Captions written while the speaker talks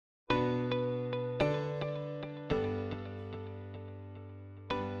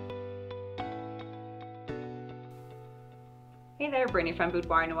Hey there, Brittany from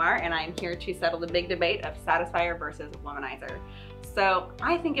Boudoir Noir, and I'm here to settle the big debate of Satisfier versus Womanizer. So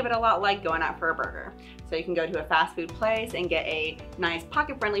I think of it a lot like going out for a burger. So you can go to a fast food place and get a nice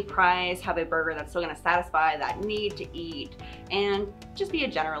pocket-friendly price, have a burger that's still gonna satisfy that need to eat, and just be a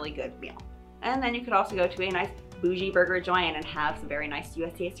generally good meal. And then you could also go to a nice bougie burger joint and have some very nice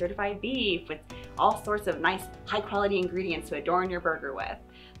USDA certified beef with all sorts of nice high quality ingredients to adorn your burger with.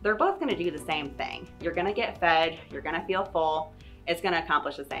 They're both gonna do the same thing. You're gonna get fed, you're gonna feel full, it's gonna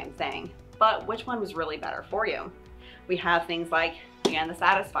accomplish the same thing. But which one was really better for you? We have things like, again, the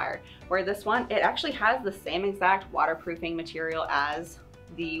Satisfier, where this one, it actually has the same exact waterproofing material as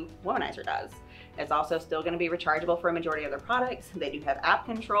the Womanizer does. It's also still going to be rechargeable for a majority of their products. They do have app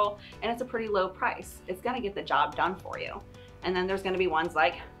control, and it's a pretty low price. It's going to get the job done for you. And then there's going to be ones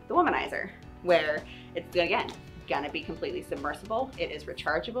like the Womanizer, where it's, again, going to be completely submersible. It is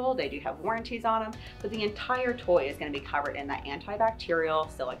rechargeable. They do have warranties on them, but the entire toy is going to be covered in that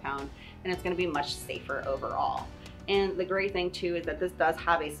antibacterial silicone, and it's going to be much safer overall. And the great thing too is that this does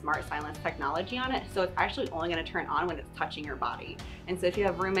have a smart silence technology on it, so it's actually only going to turn on when it's touching your body. And so if you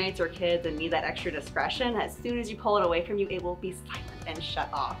have roommates or kids and need that extra discretion, as soon as you pull it away from you, it will be silent and shut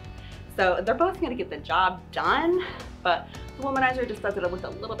off. So they're both going to get the job done, but the Womanizer just does it with a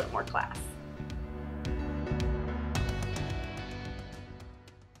little bit more class.